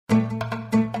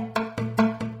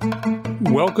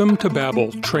Welcome to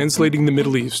Babel, Translating the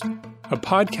Middle East, a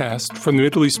podcast from the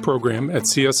Middle East program at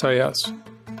CSIS.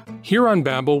 Here on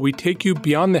Babel, we take you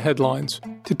beyond the headlines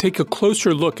to take a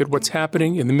closer look at what's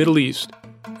happening in the Middle East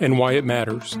and why it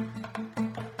matters.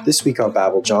 This week on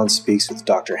Babel, John speaks with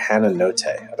Dr. Hannah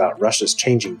Notte about Russia's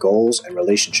changing goals and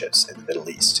relationships in the Middle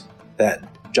East. Then,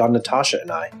 John, Natasha, and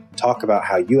I talk about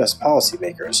how U.S.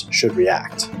 policymakers should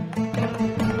react.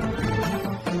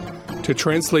 To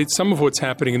translate some of what's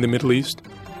happening in the Middle East,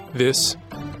 this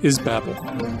is Babel.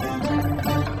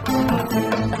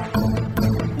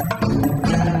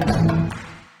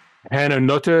 Hannah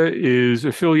Notte is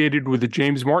affiliated with the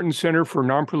James Martin Center for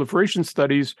Nonproliferation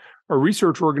Studies, a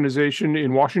research organization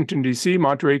in Washington, D.C.,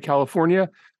 Monterey, California,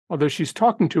 although she's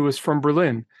talking to us from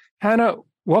Berlin. Hannah,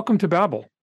 welcome to Babel.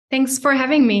 Thanks for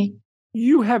having me.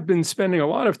 You have been spending a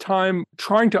lot of time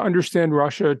trying to understand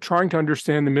Russia, trying to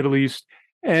understand the Middle East,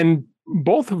 and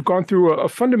both have gone through a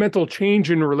fundamental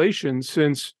change in relations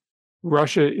since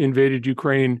Russia invaded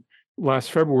Ukraine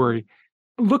last February.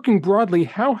 Looking broadly,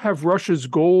 how have Russia's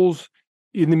goals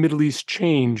in the Middle East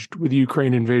changed with the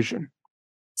Ukraine invasion?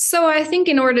 So I think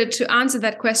in order to answer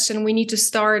that question, we need to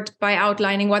start by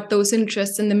outlining what those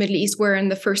interests in the Middle East were in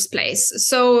the first place.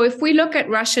 So if we look at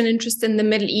Russian interest in the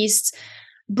Middle East,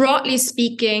 broadly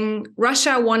speaking,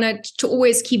 Russia wanted to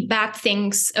always keep bad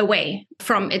things away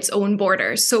from its own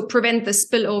borders. So prevent the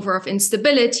spillover of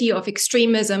instability, of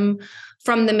extremism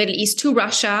from the Middle East to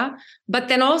Russia, but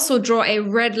then also draw a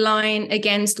red line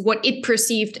against what it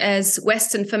perceived as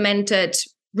Western fermented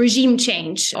regime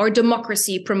change or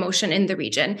democracy promotion in the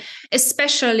region,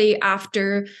 especially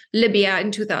after Libya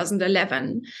in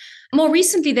 2011. More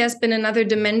recently, there's been another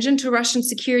dimension to Russian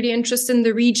security interest in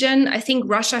the region. I think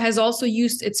Russia has also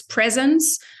used its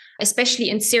presence, especially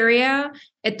in Syria,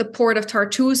 at the port of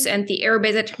Tartus and the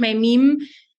airbase at Hmeimim,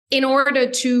 in order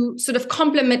to sort of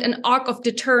complement an arc of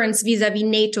deterrence vis-a-vis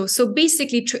NATO. So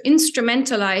basically to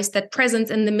instrumentalize that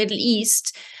presence in the Middle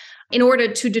East in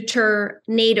order to deter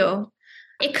NATO.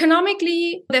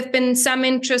 Economically, there have been some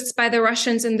interests by the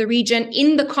Russians in the region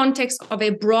in the context of a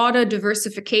broader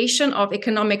diversification of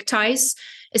economic ties,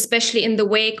 especially in the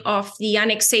wake of the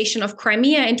annexation of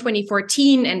Crimea in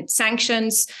 2014 and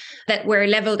sanctions that were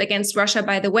leveled against Russia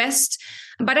by the West.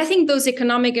 But I think those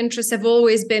economic interests have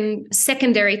always been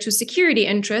secondary to security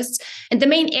interests. And the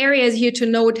main areas here to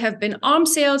note have been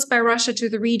arms sales by Russia to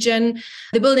the region,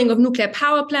 the building of nuclear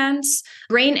power plants,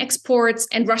 grain exports,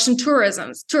 and Russian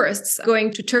tourists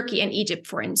going to Turkey and Egypt,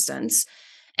 for instance.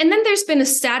 And then there's been a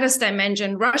status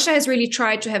dimension. Russia has really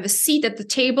tried to have a seat at the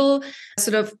table,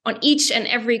 sort of on each and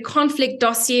every conflict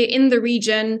dossier in the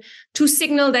region to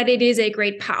signal that it is a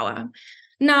great power.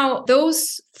 Now,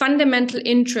 those fundamental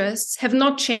interests have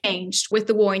not changed with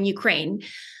the war in Ukraine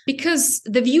because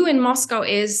the view in Moscow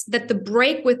is that the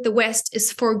break with the West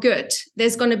is for good.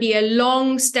 There's going to be a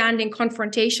long-standing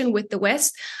confrontation with the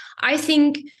West. I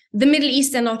think the Middle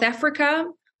East and North Africa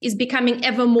is becoming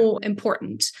ever more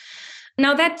important.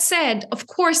 Now, that said, of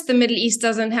course, the Middle East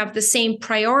doesn't have the same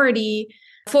priority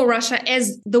for Russia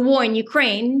as the war in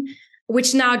Ukraine,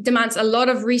 which now demands a lot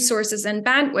of resources and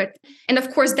bandwidth. And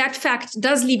of course, that fact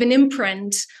does leave an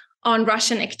imprint on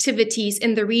Russian activities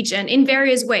in the region in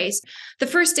various ways. The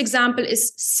first example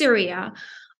is Syria.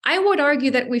 I would argue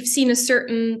that we've seen a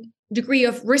certain degree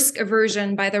of risk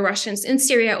aversion by the Russians in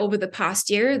Syria over the past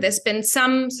year. There's been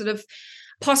some sort of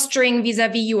posturing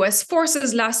vis-a-vis US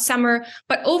forces last summer,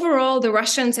 but overall, the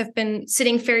Russians have been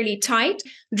sitting fairly tight,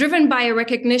 driven by a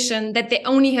recognition that they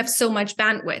only have so much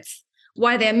bandwidth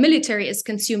while their military is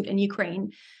consumed in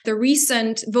Ukraine. The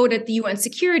recent vote at the UN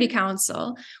Security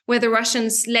Council, where the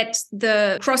Russians let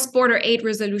the cross-border aid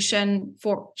resolution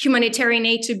for humanitarian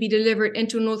aid to be delivered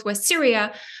into northwest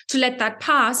Syria, to let that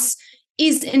pass,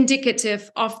 is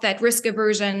indicative of that risk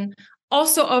aversion,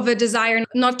 also of a desire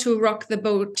not to rock the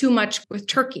boat too much with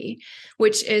Turkey,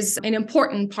 which is an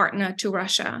important partner to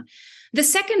Russia. The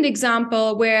second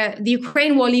example where the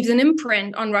Ukraine war leaves an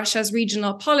imprint on Russia's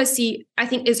regional policy, I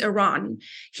think, is Iran.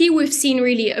 Here we've seen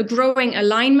really a growing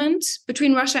alignment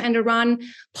between Russia and Iran,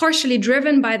 partially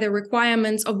driven by the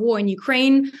requirements of war in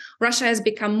Ukraine. Russia has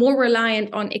become more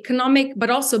reliant on economic, but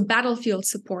also battlefield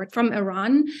support from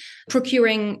Iran,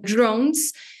 procuring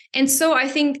drones. And so I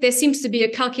think there seems to be a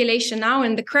calculation now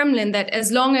in the Kremlin that as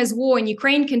long as war in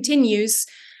Ukraine continues,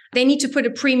 they need to put a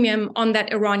premium on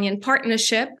that Iranian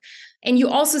partnership. And you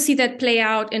also see that play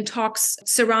out in talks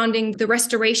surrounding the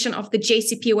restoration of the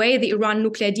JCPOA, the Iran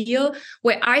nuclear deal,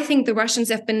 where I think the Russians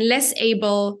have been less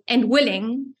able and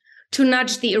willing to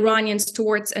nudge the Iranians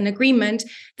towards an agreement.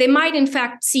 They might, in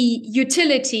fact, see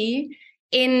utility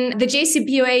in the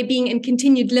JCPOA being in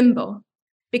continued limbo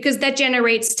because that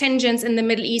generates tensions in the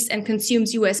Middle East and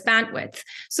consumes US bandwidth.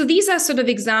 So these are sort of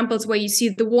examples where you see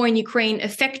the war in Ukraine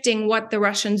affecting what the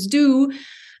Russians do.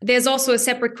 There's also a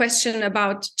separate question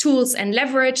about tools and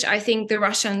leverage. I think the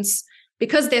Russians,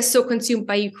 because they're so consumed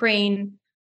by Ukraine,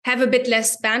 have a bit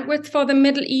less bandwidth for the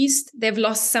Middle East. They've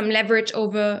lost some leverage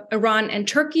over Iran and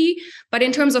Turkey. But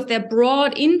in terms of their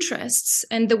broad interests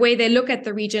and the way they look at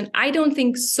the region, I don't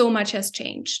think so much has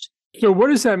changed. So what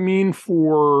does that mean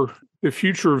for the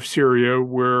future of Syria,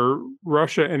 where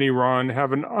Russia and Iran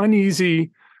have an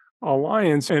uneasy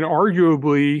alliance and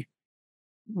arguably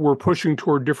we're pushing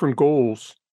toward different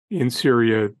goals in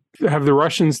Syria? Have the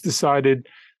Russians decided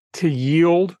to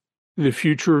yield the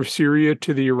future of Syria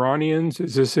to the Iranians?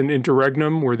 Is this an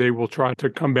interregnum where they will try to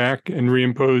come back and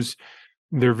reimpose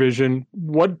their vision?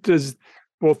 What does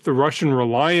both the Russian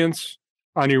reliance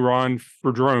on Iran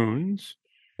for drones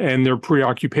and their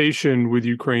preoccupation with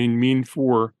Ukraine mean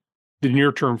for the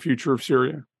near-term future of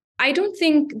Syria? I don't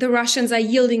think the Russians are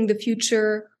yielding the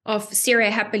future of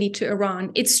Syria happily to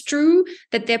Iran. It's true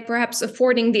that they're perhaps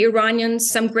affording the Iranians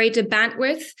some greater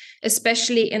bandwidth,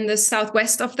 especially in the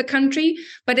southwest of the country.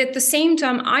 But at the same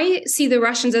time, I see the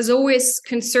Russians as always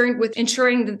concerned with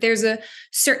ensuring that there's a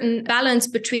certain balance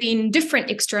between different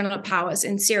external powers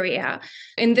in Syria.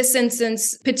 In this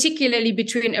instance, particularly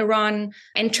between Iran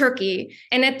and Turkey.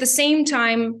 And at the same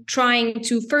time, trying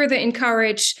to further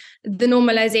encourage the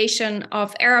normalization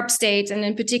of Arab states, and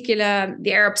in particular,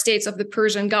 the Arab states of the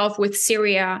Persian Gulf with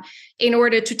Syria, in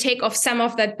order to take off some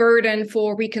of that burden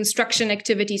for reconstruction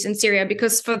activities in Syria.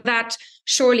 Because for that,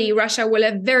 surely Russia will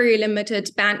have very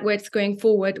limited bandwidth going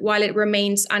forward while it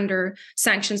remains under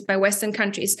sanctions by Western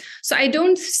countries. So I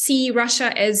don't see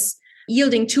Russia as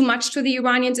yielding too much to the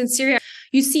Iranians in Syria.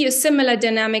 You see a similar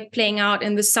dynamic playing out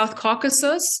in the South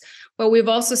Caucasus, where we've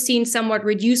also seen somewhat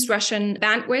reduced Russian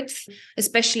bandwidth,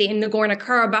 especially in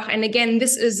Nagorno-Karabakh. And again,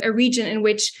 this is a region in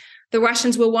which the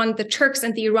Russians will want the Turks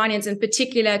and the Iranians in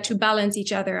particular to balance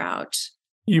each other out.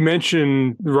 You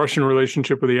mentioned the Russian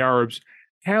relationship with the Arabs.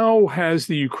 How has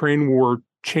the Ukraine war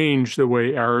changed the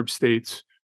way Arab states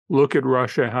look at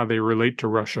Russia, how they relate to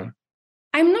Russia?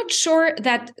 I'm not sure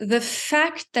that the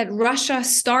fact that Russia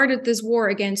started this war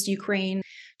against Ukraine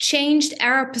changed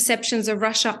Arab perceptions of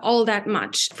Russia all that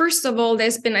much. First of all,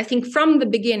 there's been, I think, from the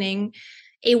beginning,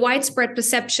 a widespread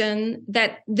perception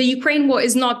that the Ukraine war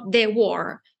is not their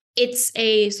war. It's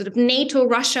a sort of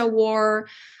NATO-Russia war,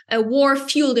 a war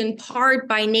fueled in part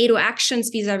by NATO actions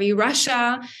vis-a-vis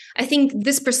Russia. I think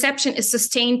this perception is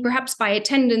sustained perhaps by a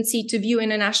tendency to view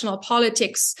international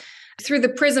politics through the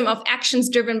prism of actions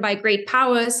driven by great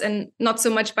powers and not so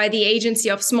much by the agency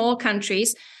of small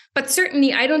countries. But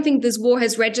certainly, I don't think this war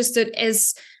has registered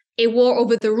as a war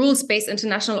over the rules-based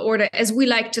international order, as we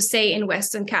like to say in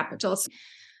Western capitals.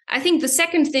 I think the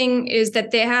second thing is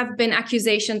that there have been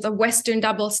accusations of Western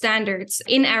double standards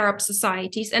in Arab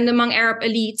societies and among Arab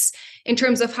elites in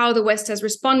terms of how the West has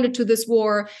responded to this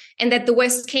war, and that the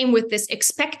West came with this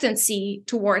expectancy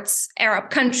towards Arab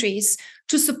countries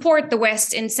to support the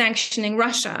West in sanctioning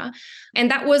Russia. And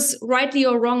that was rightly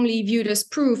or wrongly viewed as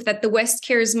proof that the West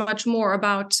cares much more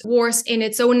about wars in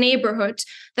its own neighborhood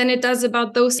than it does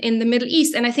about those in the Middle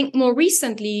East. And I think more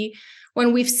recently,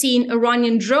 when we've seen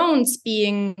Iranian drones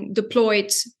being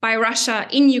deployed by Russia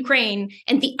in Ukraine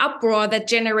and the uproar that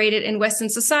generated in Western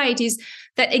societies,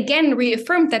 that again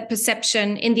reaffirmed that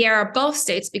perception in the Arab Gulf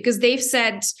states, because they've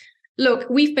said, look,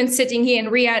 we've been sitting here in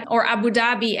Riyadh or Abu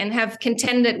Dhabi and have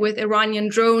contended with Iranian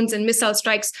drones and missile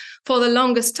strikes for the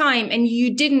longest time, and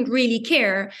you didn't really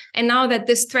care. And now that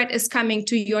this threat is coming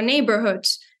to your neighborhood,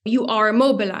 you are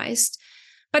mobilized.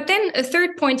 But then a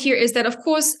third point here is that, of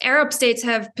course, Arab states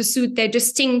have pursued their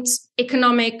distinct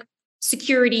economic,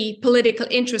 security, political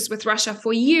interests with Russia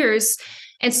for years.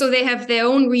 And so they have their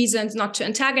own reasons not to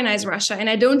antagonize Russia. And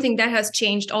I don't think that has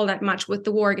changed all that much with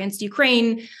the war against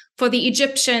Ukraine. For the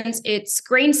Egyptians, it's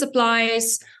grain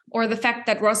supplies or the fact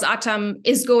that Rosatom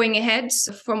is going ahead,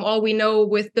 from all we know,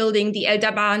 with building the El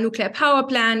Dabaa nuclear power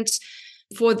plant.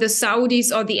 For the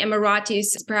Saudis or the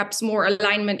Emiratis, perhaps more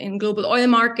alignment in global oil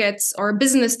markets or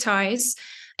business ties.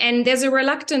 And there's a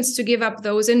reluctance to give up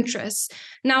those interests.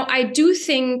 Now, I do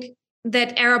think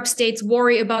that Arab states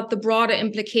worry about the broader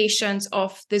implications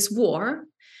of this war.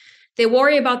 They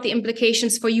worry about the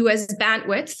implications for US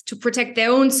bandwidth to protect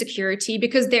their own security,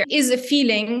 because there is a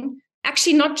feeling,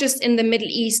 actually not just in the Middle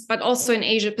East, but also in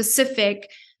Asia Pacific,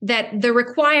 that the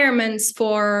requirements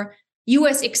for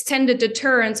US extended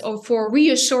deterrence or for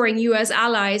reassuring US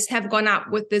allies have gone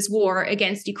up with this war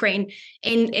against Ukraine,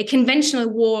 in a conventional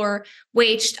war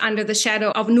waged under the shadow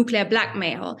of nuclear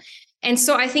blackmail. And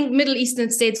so I think Middle Eastern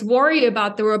states worry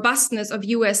about the robustness of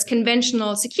US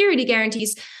conventional security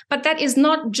guarantees, but that is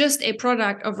not just a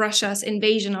product of Russia's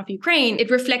invasion of Ukraine. It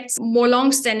reflects more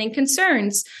longstanding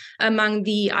concerns among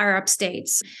the Arab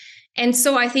states. And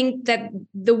so I think that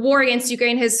the war against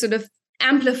Ukraine has sort of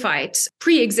amplified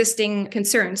pre-existing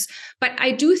concerns. But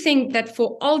I do think that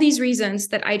for all these reasons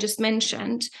that I just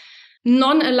mentioned,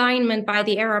 non-alignment by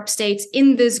the Arab states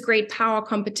in this great power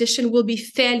competition will be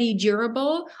fairly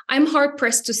durable. I'm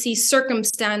hard-pressed to see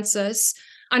circumstances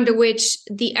under which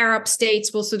the Arab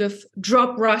states will sort of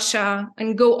drop Russia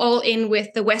and go all in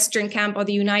with the Western camp or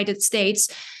the United States.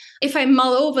 If I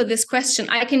mull over this question,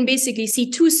 I can basically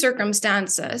see two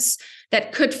circumstances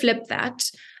that could flip that.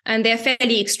 And they're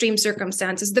fairly extreme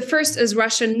circumstances. The first is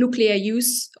Russian nuclear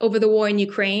use over the war in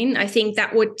Ukraine. I think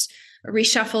that would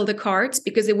reshuffle the cards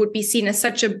because it would be seen as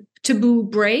such a taboo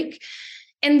break.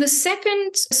 And the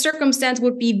second circumstance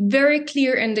would be very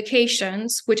clear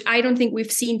indications, which I don't think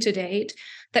we've seen to date,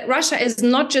 that Russia is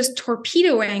not just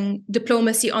torpedoing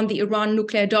diplomacy on the Iran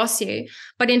nuclear dossier,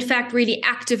 but in fact really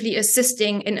actively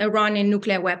assisting in Iranian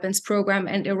nuclear weapons program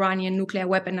and Iranian nuclear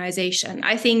weaponization.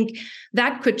 I think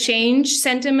that could change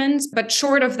sentiments, but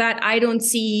short of that, I don't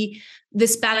see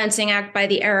this balancing act by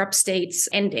the Arab states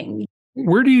ending.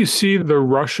 Where do you see the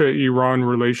Russia-Iran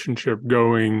relationship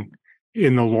going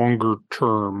in the longer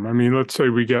term? I mean, let's say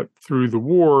we get through the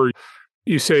war.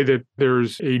 You say that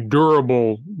there's a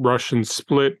durable Russian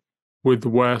split with the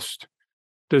West.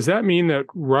 Does that mean that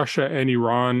Russia and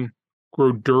Iran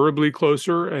grow durably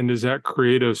closer? And does that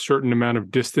create a certain amount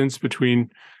of distance between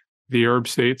the Arab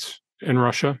states and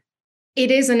Russia?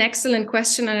 It is an excellent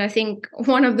question, and I think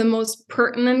one of the most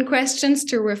pertinent questions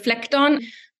to reflect on.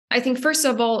 I think, first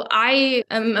of all, I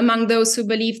am among those who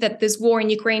believe that this war in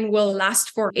Ukraine will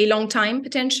last for a long time,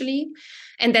 potentially,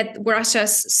 and that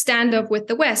Russia's standoff with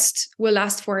the West will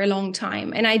last for a long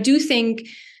time. And I do think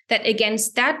that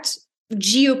against that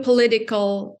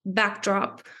geopolitical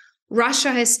backdrop,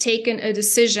 Russia has taken a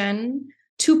decision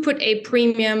to put a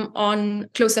premium on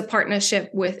closer partnership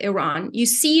with Iran. You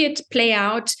see it play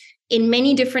out in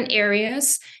many different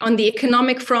areas. On the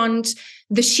economic front,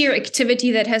 the sheer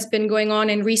activity that has been going on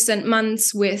in recent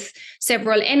months with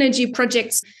several energy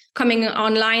projects coming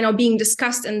online or being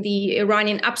discussed in the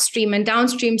Iranian upstream and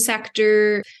downstream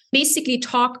sector, basically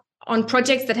talk on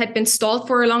projects that had been stalled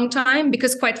for a long time,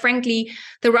 because quite frankly,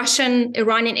 the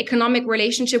Russian-Iranian economic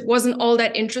relationship wasn't all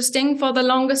that interesting for the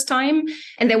longest time,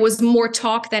 and there was more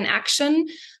talk than action.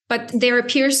 But there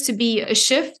appears to be a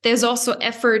shift. There's also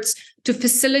efforts to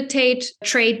facilitate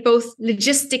trade both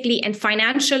logistically and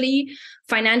financially.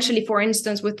 Financially, for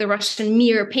instance, with the Russian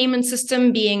Mir payment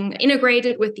system being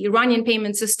integrated with the Iranian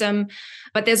payment system.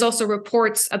 But there's also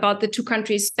reports about the two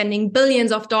countries spending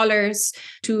billions of dollars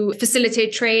to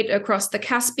facilitate trade across the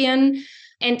Caspian.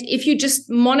 And if you just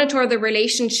monitor the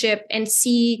relationship and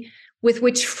see with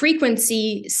which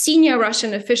frequency senior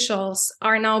Russian officials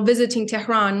are now visiting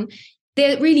Tehran,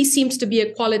 there really seems to be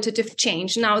a qualitative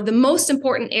change. Now, the most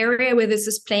important area where this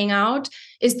is playing out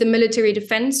is the military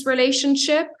defense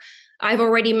relationship. I've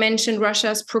already mentioned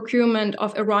Russia's procurement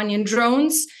of Iranian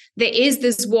drones. There is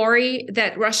this worry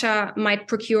that Russia might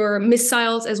procure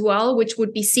missiles as well, which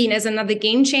would be seen as another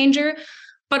game changer,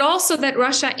 but also that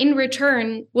Russia in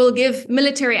return will give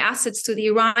military assets to the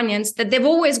Iranians that they've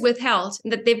always withheld,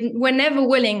 that they were never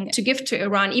willing to give to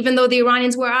Iran, even though the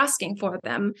Iranians were asking for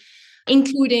them,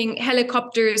 including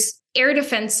helicopters, air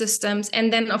defense systems,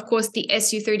 and then, of course, the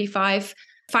Su-35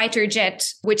 fighter jet,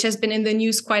 which has been in the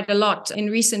news quite a lot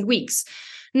in recent weeks.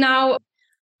 Now,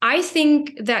 I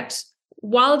think that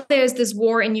while there's this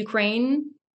war in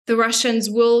Ukraine, the Russians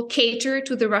will cater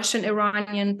to the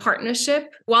Russian-Iranian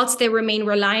partnership. Whilst they remain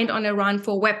reliant on Iran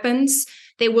for weapons,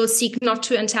 they will seek not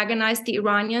to antagonize the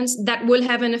Iranians. That will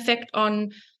have an effect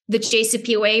on the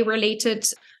JCPOA-related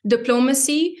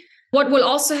diplomacy. What will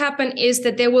also happen is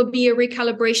that there will be a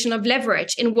recalibration of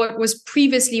leverage in what was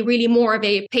previously really more of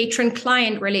a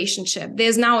patron-client relationship.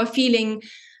 There's now a feeling,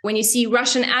 when you see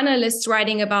Russian analysts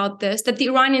writing about this, that the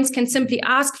Iranians can simply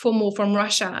ask for more from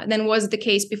Russia than was the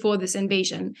case before this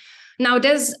invasion. Now,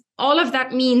 does all of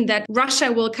that mean that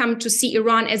Russia will come to see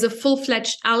Iran as a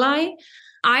full-fledged ally?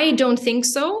 I don't think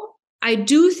so. I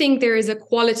do think there is a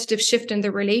qualitative shift in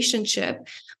the relationship,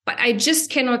 but I just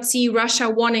cannot see Russia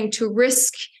wanting to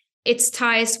risk its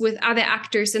ties with other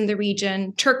actors in the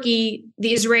region, Turkey,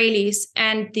 the Israelis,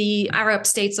 and the Arab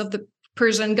states of the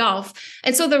Persian Gulf.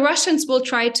 And so the Russians will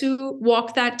try to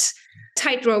walk that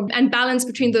tightrope and balance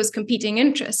between those competing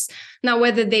interests. Now,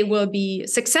 whether they will be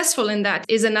successful in that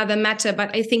is another matter, but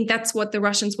I think that's what the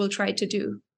Russians will try to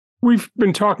do. We've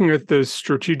been talking at the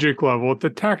strategic level, at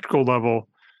the tactical level.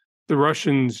 the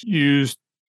Russians used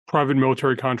private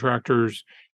military contractors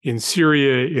in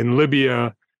Syria, in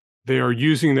Libya. They are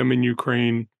using them in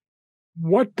Ukraine.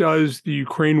 What does the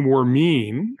Ukraine war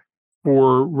mean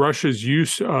for Russia's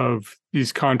use of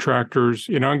these contractors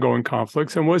in ongoing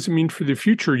conflicts? And what does it mean for the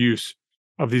future use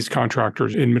of these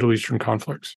contractors in Middle Eastern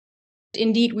conflicts?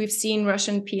 Indeed, we've seen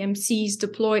Russian PMCs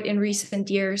deployed in recent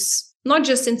years, not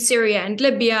just in Syria and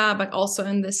Libya, but also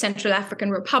in the Central African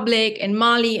Republic, in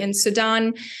Mali and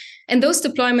Sudan. And those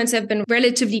deployments have been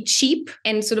relatively cheap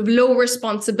and sort of low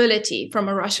responsibility from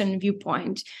a Russian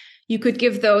viewpoint. You could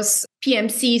give those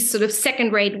PMCs sort of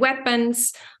second-rate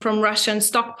weapons from Russian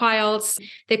stockpiles.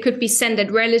 They could be sent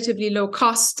at relatively low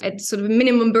cost, at sort of a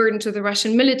minimum burden to the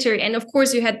Russian military. And of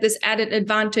course, you had this added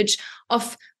advantage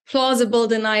of plausible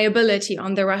deniability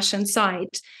on the Russian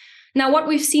side. Now, what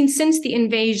we've seen since the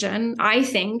invasion, I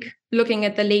think, looking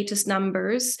at the latest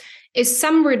numbers, is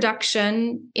some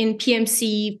reduction in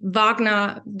PMC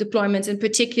Wagner deployments, in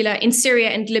particular in Syria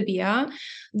and Libya,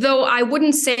 though I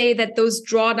wouldn't say that those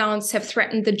drawdowns have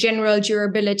threatened the general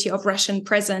durability of Russian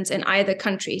presence in either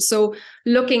country. So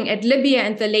looking at Libya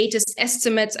and the latest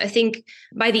estimates, I think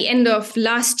by the end of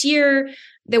last year,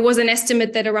 there was an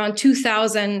estimate that around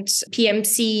 2,000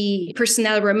 PMC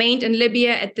personnel remained in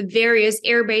Libya at the various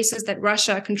air bases that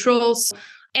Russia controls.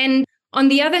 And on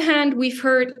the other hand, we've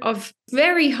heard of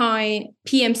very high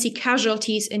PMC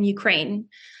casualties in Ukraine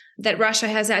that Russia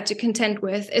has had to contend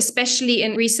with, especially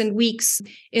in recent weeks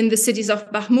in the cities of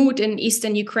Bakhmut in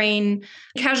eastern Ukraine.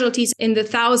 Casualties in the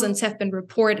thousands have been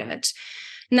reported.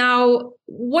 Now,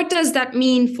 what does that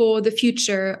mean for the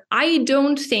future? I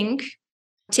don't think,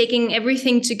 taking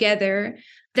everything together,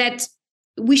 that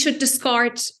we should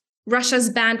discard Russia's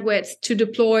bandwidth to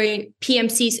deploy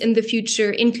PMCs in the future,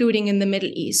 including in the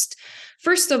Middle East.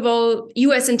 First of all,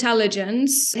 US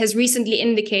intelligence has recently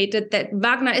indicated that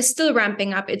Wagner is still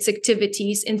ramping up its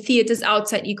activities in theaters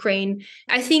outside Ukraine.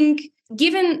 I think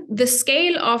given the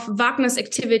scale of Wagner's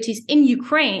activities in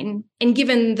Ukraine and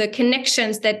given the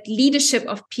connections that leadership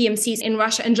of PMCs in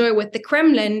Russia enjoy with the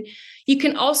Kremlin, you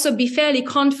can also be fairly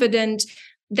confident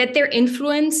that their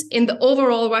influence in the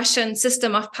overall Russian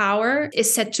system of power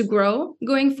is set to grow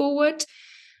going forward.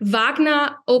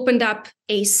 Wagner opened up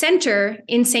a center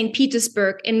in St.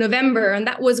 Petersburg in November, and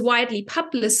that was widely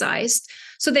publicized.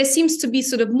 So there seems to be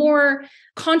sort of more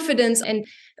confidence and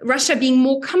Russia being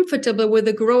more comfortable with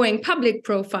the growing public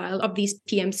profile of these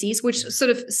PMCs, which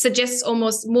sort of suggests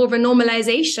almost more of a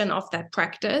normalization of that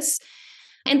practice.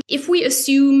 And if we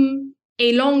assume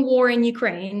a long war in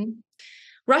Ukraine,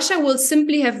 Russia will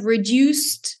simply have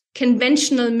reduced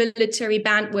conventional military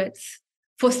bandwidth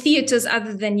for theaters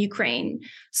other than Ukraine.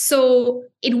 So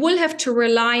it will have to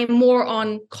rely more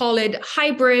on, call it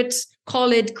hybrid,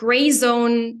 call it gray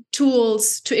zone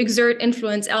tools to exert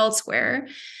influence elsewhere.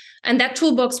 And that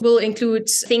toolbox will include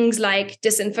things like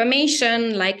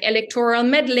disinformation, like electoral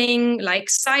meddling, like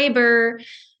cyber,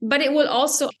 but it will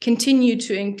also continue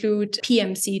to include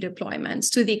PMC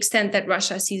deployments to the extent that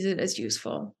Russia sees it as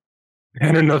useful.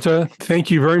 Hannah Notte,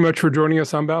 thank you very much for joining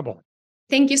us on Babel.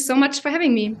 Thank you so much for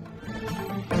having me.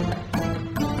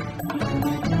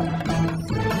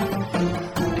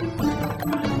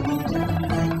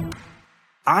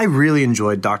 I really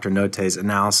enjoyed Dr. Notte's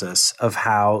analysis of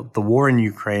how the war in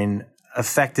Ukraine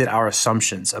affected our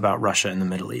assumptions about Russia and the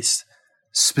Middle East,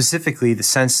 specifically the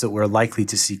sense that we're likely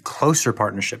to see closer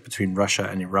partnership between Russia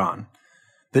and Iran.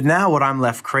 But now what I'm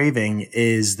left craving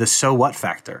is the so what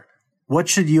factor. What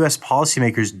should U.S.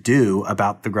 policymakers do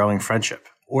about the growing friendship?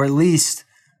 Or at least,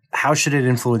 how should it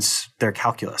influence their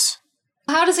calculus?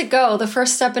 How does it go? The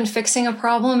first step in fixing a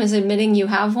problem is admitting you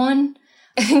have one.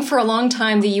 I think for a long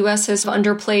time, the U.S. has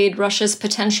underplayed Russia's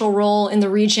potential role in the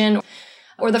region,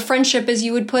 or the friendship, as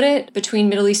you would put it, between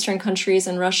Middle Eastern countries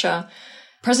and Russia.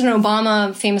 President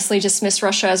Obama famously dismissed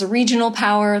Russia as a regional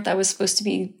power. That was supposed to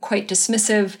be quite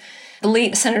dismissive. The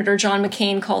late Senator John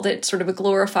McCain called it sort of a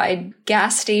glorified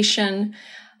gas station.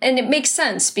 And it makes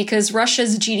sense because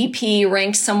Russia's GDP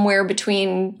ranks somewhere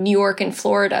between New York and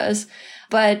Florida's.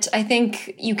 But I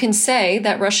think you can say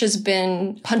that Russia's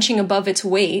been punching above its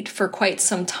weight for quite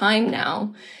some time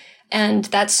now. And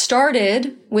that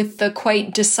started with the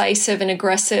quite decisive and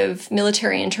aggressive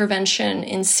military intervention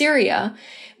in Syria.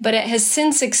 But it has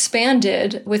since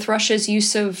expanded with Russia's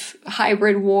use of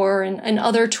hybrid war and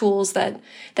other tools that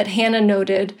Hannah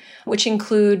noted, which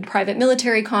include private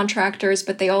military contractors,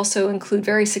 but they also include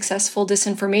very successful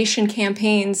disinformation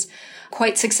campaigns,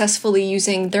 quite successfully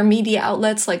using their media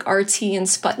outlets like RT and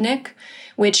Sputnik,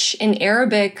 which in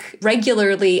Arabic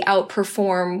regularly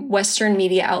outperform Western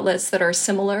media outlets that are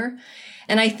similar.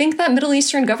 And I think that Middle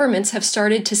Eastern governments have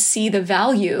started to see the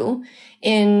value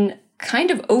in kind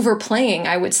of overplaying,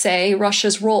 I would say,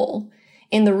 Russia's role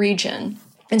in the region.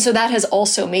 And so that has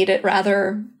also made it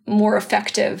rather more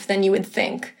effective than you would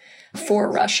think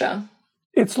for Russia.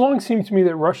 It's long seemed to me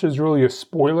that Russia is really a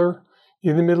spoiler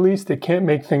in the Middle East. It can't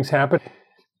make things happen.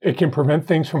 It can prevent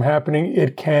things from happening.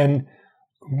 It can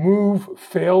move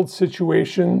failed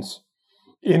situations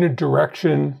in a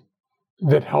direction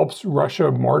that helps Russia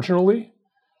marginally.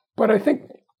 But I think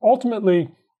ultimately,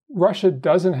 Russia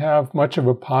doesn't have much of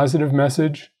a positive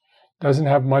message, doesn't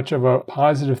have much of a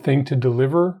positive thing to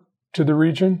deliver to the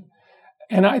region.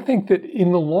 And I think that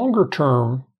in the longer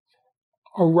term,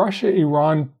 a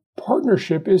Russia-Iran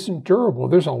partnership isn't durable.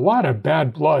 There's a lot of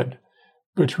bad blood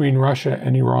between Russia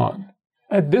and Iran.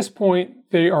 At this point,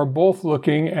 they are both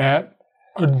looking at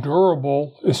a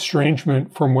durable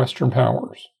estrangement from Western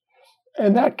powers.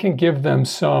 And that can give them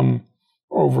some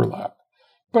overlap.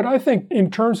 But I think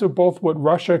in terms of both what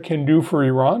Russia can do for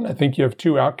Iran, I think you have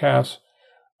two outcasts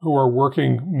who are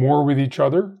working more with each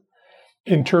other.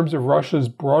 In terms of Russia's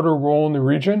broader role in the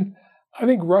region, I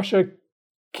think Russia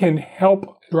can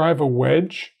help drive a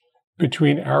wedge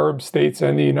between Arab states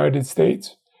and the United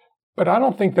States. But I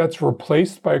don't think that's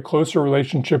replaced by a closer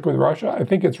relationship with Russia. I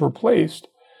think it's replaced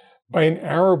by an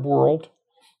Arab world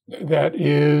that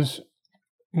is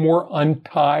more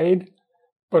untied,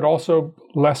 but also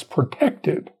less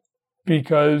protected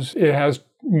because it has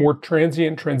more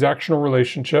transient transactional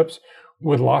relationships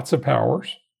with lots of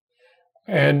powers.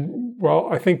 And, well,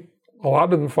 I think a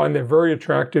lot of them find that very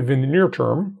attractive in the near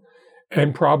term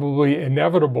and probably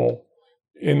inevitable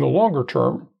in the longer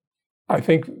term. I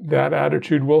think that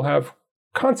attitude will have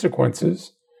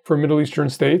consequences for Middle Eastern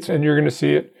states, and you're going to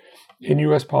see it in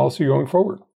U.S. policy going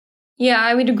forward. Yeah,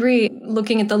 I would agree,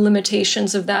 looking at the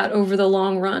limitations of that over the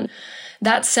long run.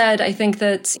 That said, I think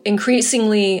that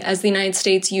increasingly, as the United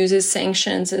States uses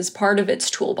sanctions as part of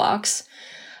its toolbox,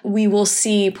 we will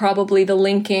see probably the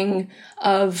linking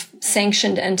of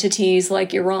sanctioned entities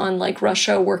like Iran, like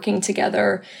Russia working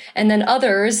together, and then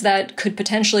others that could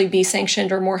potentially be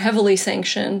sanctioned or more heavily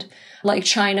sanctioned, like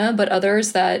China, but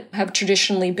others that have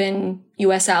traditionally been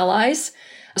U.S. allies,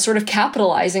 sort of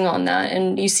capitalizing on that.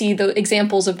 And you see the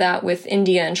examples of that with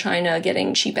India and China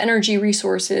getting cheap energy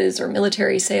resources or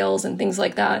military sales and things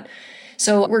like that.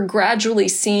 So we're gradually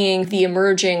seeing the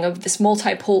emerging of this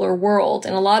multipolar world,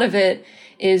 and a lot of it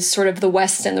is sort of the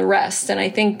West and the rest. And I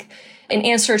think in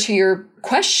answer to your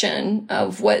question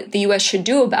of what the U.S. should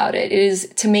do about it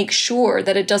is to make sure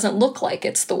that it doesn't look like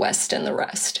it's the West and the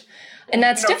rest. And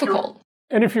that's difficult.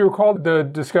 And if you recall the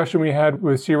discussion we had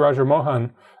with C. Raja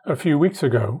Mohan a few weeks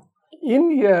ago,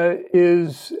 India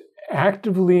is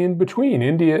actively in between.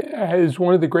 India is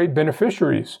one of the great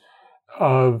beneficiaries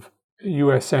of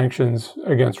U.S. sanctions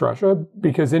against Russia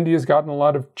because India's gotten a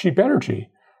lot of cheap energy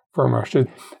from Russia.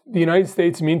 The United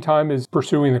States, meantime, is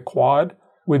pursuing the Quad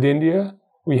with India.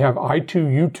 We have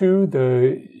I2U2,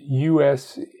 the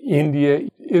U.S., India,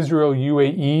 Israel,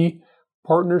 UAE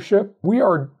partnership. We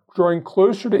are drawing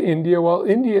closer to India while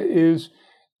India is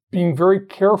being very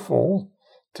careful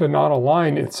to not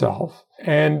align itself.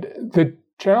 And the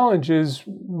challenge is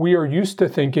we are used to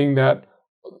thinking that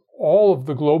all of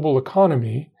the global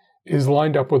economy is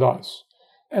lined up with us.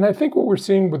 And I think what we're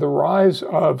seeing with the rise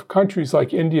of countries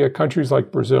like India, countries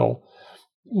like Brazil,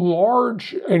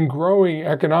 large and growing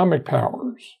economic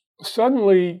powers,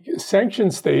 suddenly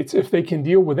sanctioned states, if they can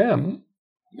deal with them,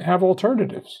 have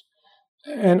alternatives.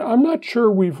 And I'm not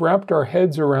sure we've wrapped our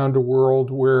heads around a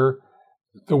world where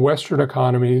the Western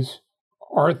economies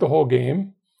aren't the whole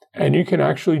game, and you can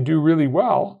actually do really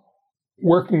well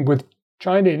working with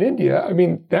China and India. I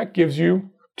mean, that gives you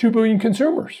 2 billion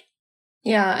consumers.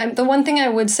 Yeah, the one thing I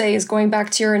would say is going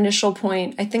back to your initial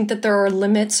point, I think that there are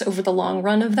limits over the long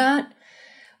run of that.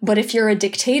 But if you're a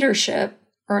dictatorship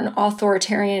or an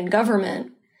authoritarian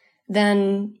government,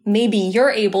 then maybe you're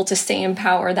able to stay in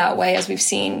power that way, as we've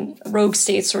seen rogue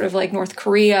states sort of like North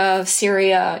Korea,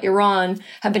 Syria, Iran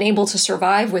have been able to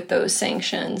survive with those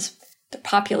sanctions. The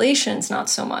populations, not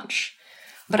so much.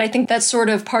 But I think that's sort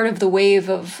of part of the wave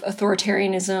of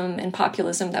authoritarianism and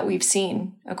populism that we've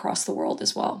seen across the world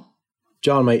as well.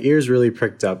 John, my ears really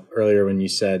pricked up earlier when you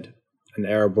said an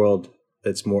Arab world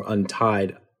that's more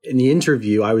untied. In the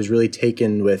interview, I was really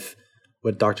taken with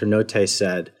what Dr. Noté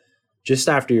said just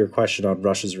after your question on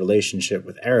Russia's relationship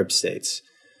with Arab states,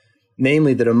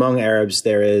 namely that among Arabs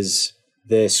there is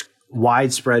this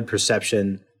widespread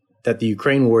perception that the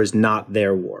Ukraine war is not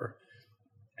their war.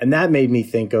 And that made me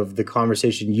think of the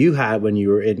conversation you had when you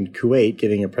were in Kuwait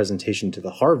giving a presentation to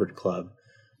the Harvard Club,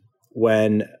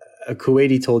 when a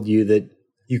Kuwaiti told you that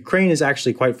Ukraine is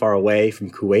actually quite far away from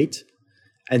Kuwait,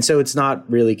 and so it's not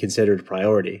really considered a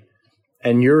priority.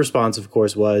 And your response, of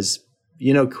course, was,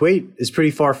 Kuwait is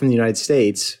pretty far from the United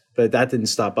States, but that didn't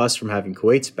stop us from having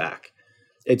Kuwait's back.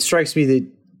 It strikes me that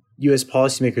U.S.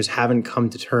 policymakers haven't come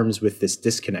to terms with this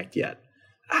disconnect yet.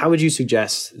 How would you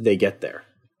suggest they get there?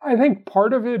 I think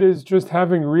part of it is just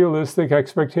having realistic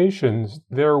expectations.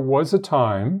 There was a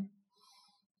time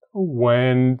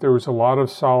when there was a lot of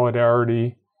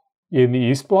solidarity in the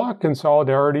East Bloc and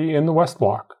solidarity in the West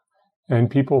Bloc. And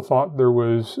people thought there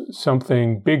was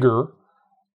something bigger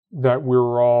that we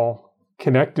were all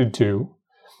connected to.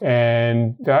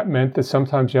 And that meant that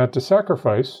sometimes you had to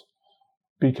sacrifice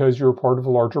because you're part of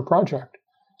a larger project.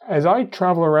 As I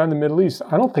travel around the Middle East,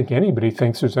 I don't think anybody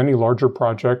thinks there's any larger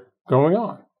project going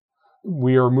on.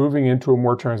 We are moving into a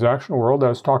more transactional world. I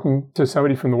was talking to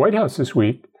somebody from the White House this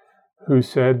week who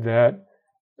said that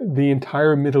the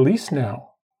entire Middle East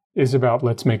now is about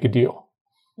let's make a deal.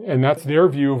 And that's their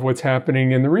view of what's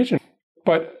happening in the region.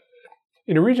 But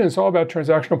in a region that's all about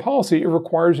transactional policy, it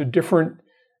requires a different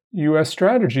U.S.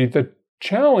 strategy. The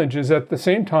challenge is at the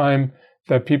same time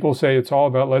that people say it's all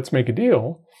about let's make a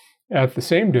deal, at the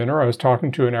same dinner, I was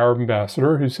talking to an Arab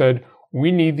ambassador who said,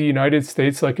 we need the United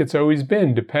States like it's always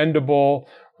been, dependable,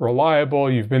 reliable.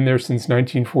 You've been there since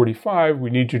 1945. We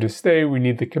need you to stay. We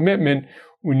need the commitment.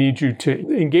 We need you to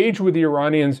engage with the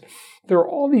Iranians. There are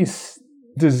all these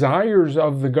desires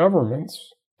of the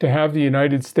governments to have the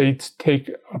United States take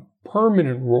a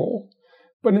permanent role.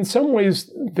 But in some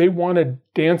ways, they want to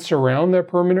dance around that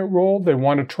permanent role. They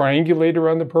want to triangulate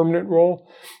around the permanent role.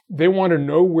 They want to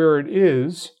know where it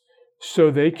is so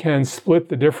they can split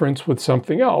the difference with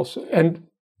something else. And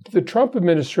the Trump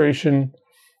administration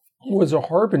was a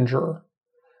harbinger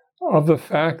of the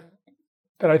fact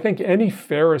that I think any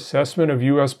fair assessment of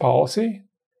U.S. policy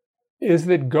is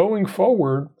that going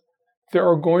forward, there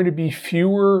are going to be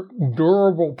fewer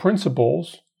durable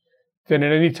principles than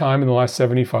at any time in the last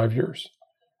 75 years.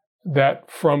 That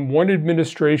from one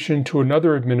administration to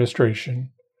another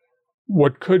administration,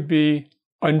 what could be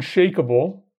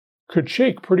unshakable could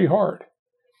shake pretty hard.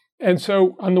 And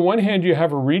so on the one hand, you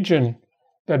have a region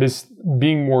that is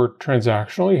being more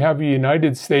transactional. You have a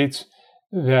United States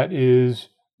that is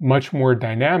much more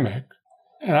dynamic.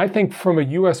 And I think from a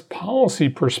U.S. policy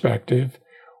perspective,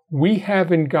 we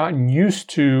haven't gotten used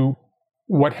to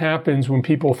what happens when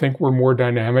people think we're more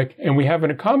dynamic, and we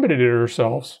haven't accommodated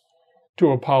ourselves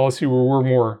to a policy where we're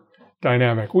more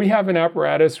dynamic. We have an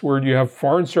apparatus where you have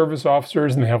Foreign Service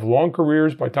officers and they have long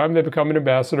careers. By the time they become an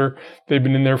ambassador, they've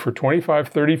been in there for 25,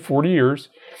 30, 40 years.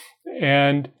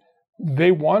 And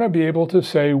they want to be able to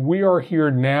say, we are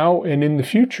here now and in the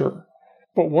future.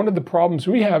 But one of the problems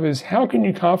we have is how can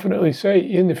you confidently say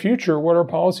in the future what our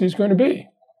policy is going to be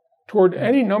toward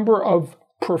any number of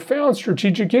profound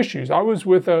strategic issues? I was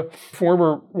with a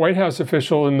former White House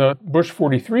official in the Bush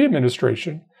 43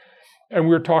 administration, and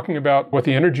we were talking about what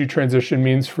the energy transition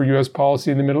means for U.S.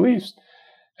 policy in the Middle East.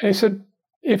 And he said,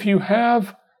 if you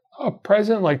have a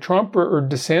president like Trump or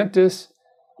DeSantis,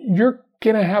 you're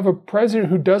going to have a president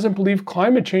who doesn't believe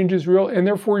climate change is real, and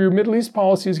therefore your Middle East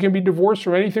policy is going to be divorced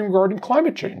from anything regarding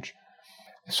climate change.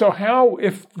 So how,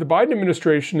 if the Biden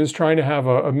administration is trying to have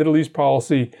a Middle East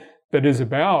policy that is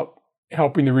about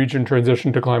helping the region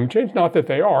transition to climate change, not that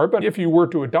they are, but if you were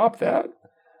to adopt that,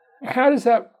 how does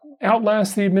that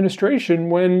outlast the administration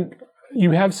when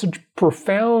you have such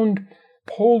profound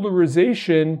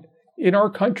polarization in our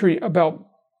country about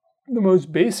the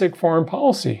most basic foreign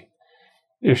policy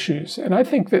issues? And I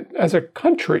think that as a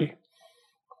country,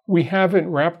 we haven't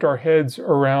wrapped our heads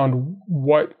around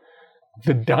what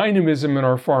the dynamism in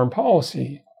our foreign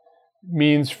policy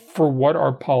means for what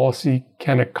our policy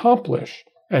can accomplish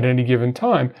at any given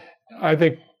time. I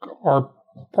think our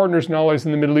partners and allies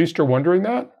in the Middle East are wondering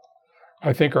that.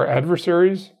 I think our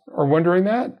adversaries are wondering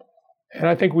that. And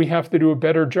I think we have to do a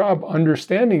better job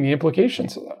understanding the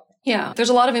implications of that. Yeah, there's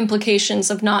a lot of implications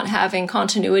of not having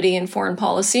continuity in foreign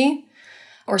policy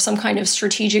or some kind of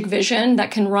strategic vision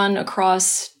that can run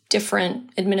across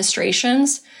different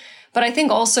administrations. But I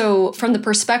think also from the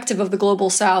perspective of the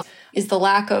Global South is the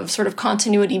lack of sort of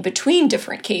continuity between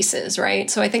different cases, right?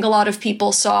 So I think a lot of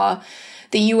people saw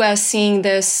the U.S. seeing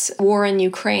this war in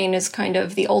Ukraine as kind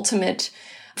of the ultimate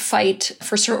fight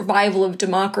for survival of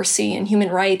democracy and human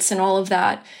rights and all of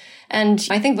that. And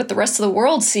I think what the rest of the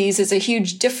world sees is a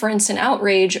huge difference in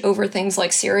outrage over things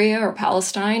like Syria or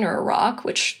Palestine or Iraq,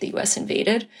 which the U.S.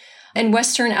 invaded, and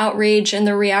Western outrage and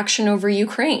the reaction over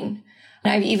Ukraine.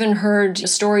 And I've even heard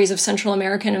stories of Central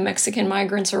American and Mexican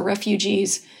migrants or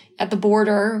refugees at the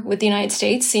border with the United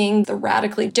States seeing the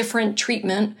radically different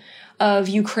treatment of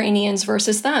Ukrainians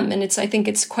versus them. And I think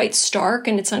it's quite stark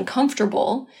and it's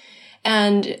uncomfortable.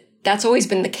 And that's always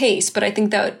been the case. But I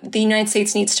think that the United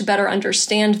States needs to better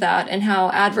understand that and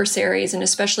how adversaries and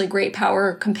especially great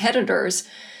power competitors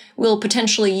will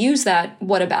potentially use that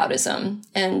whataboutism.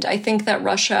 And I think that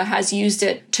Russia has used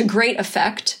it to great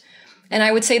effect. And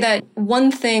I would say that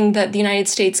one thing that the United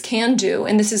States can do,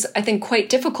 and this is, I think, quite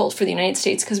difficult for the United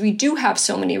States because we do have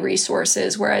so many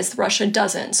resources, whereas Russia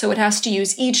doesn't. So it has to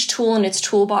use each tool in its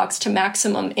toolbox to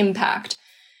maximum impact.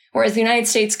 Whereas the United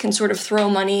States can sort of throw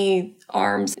money,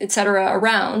 arms, etc.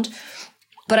 around.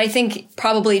 But I think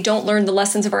probably don't learn the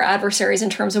lessons of our adversaries in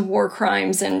terms of war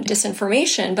crimes and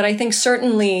disinformation. But I think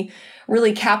certainly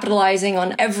really capitalizing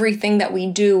on everything that we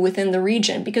do within the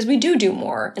region, because we do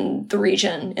more in the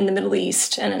region, in the Middle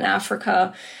East and in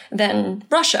Africa than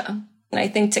Russia. And I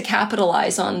think to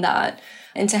capitalize on that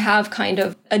and to have kind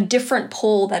of a different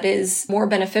pull that is more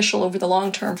beneficial over the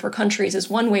long term for countries is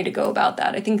one way to go about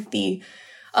that. I think the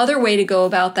other way to go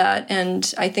about that,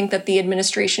 and I think that the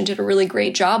administration did a really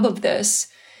great job of this,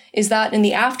 is that in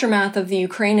the aftermath of the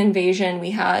Ukraine invasion,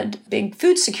 we had a big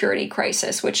food security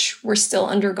crisis, which we're still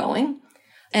undergoing.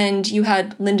 And you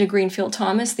had Linda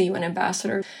Greenfield-Thomas, the UN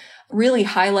ambassador, really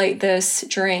highlight this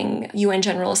during UN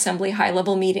General Assembly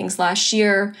high-level meetings last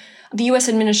year. The US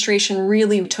administration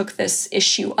really took this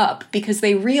issue up because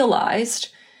they realized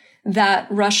that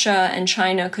Russia and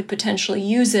China could potentially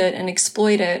use it and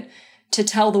exploit it to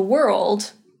tell the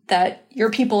world that your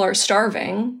people are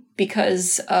starving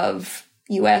because of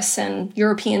US and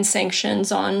European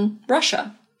sanctions on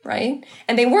Russia, right?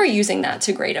 And they were using that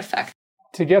to great effect.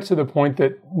 To get to the point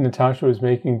that Natasha was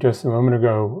making just a moment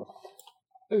ago,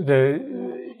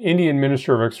 the Indian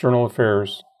Minister of External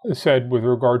Affairs said with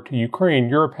regard to Ukraine,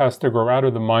 Europe has to grow out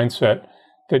of the mindset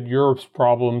that Europe's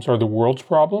problems are the world's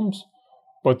problems,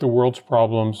 but the world's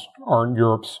problems aren't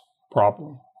Europe's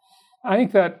problem. I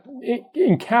think that it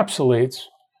encapsulates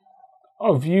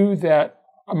a view that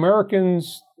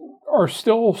Americans are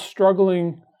still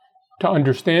struggling to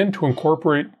understand, to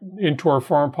incorporate into our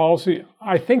foreign policy.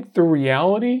 I think the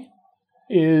reality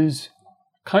is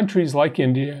countries like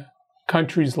India,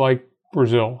 countries like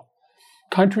Brazil,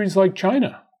 countries like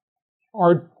China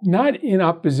are not in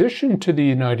opposition to the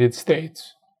United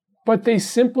States, but they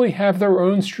simply have their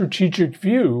own strategic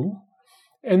view,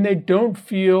 and they don't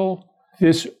feel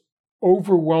this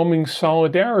overwhelming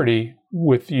solidarity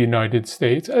with the United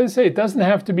States. As I say, it doesn't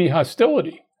have to be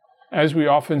hostility, as we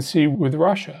often see with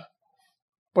Russia.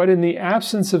 But in the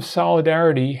absence of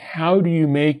solidarity, how do you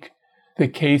make the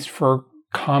case for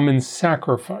common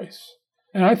sacrifice?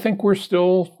 And I think we're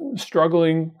still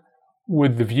struggling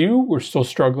with the view. We're still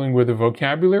struggling with the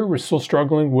vocabulary. We're still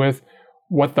struggling with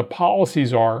what the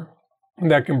policies are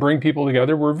that can bring people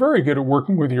together. We're very good at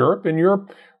working with Europe, and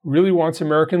Europe really wants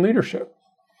American leadership.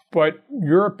 But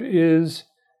Europe is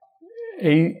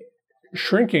a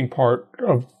shrinking part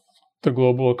of the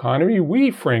global economy.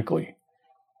 We, frankly,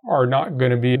 are not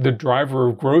going to be the driver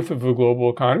of growth of the global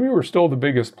economy. We're still the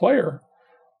biggest player,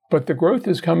 but the growth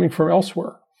is coming from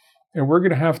elsewhere. And we're going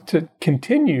to have to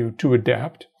continue to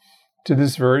adapt to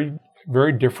this very,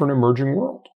 very different emerging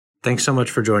world. Thanks so much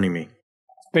for joining me.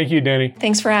 Thank you, Danny.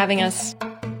 Thanks for having us.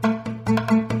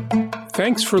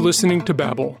 Thanks for listening to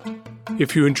Babel.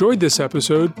 If you enjoyed this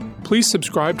episode, please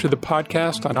subscribe to the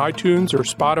podcast on iTunes or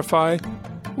Spotify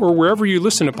or wherever you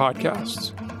listen to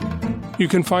podcasts. You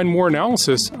can find more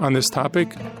analysis on this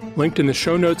topic linked in the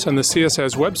show notes on the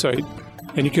CSIS website,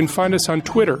 and you can find us on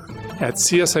Twitter at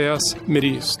CSIS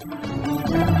Mideast.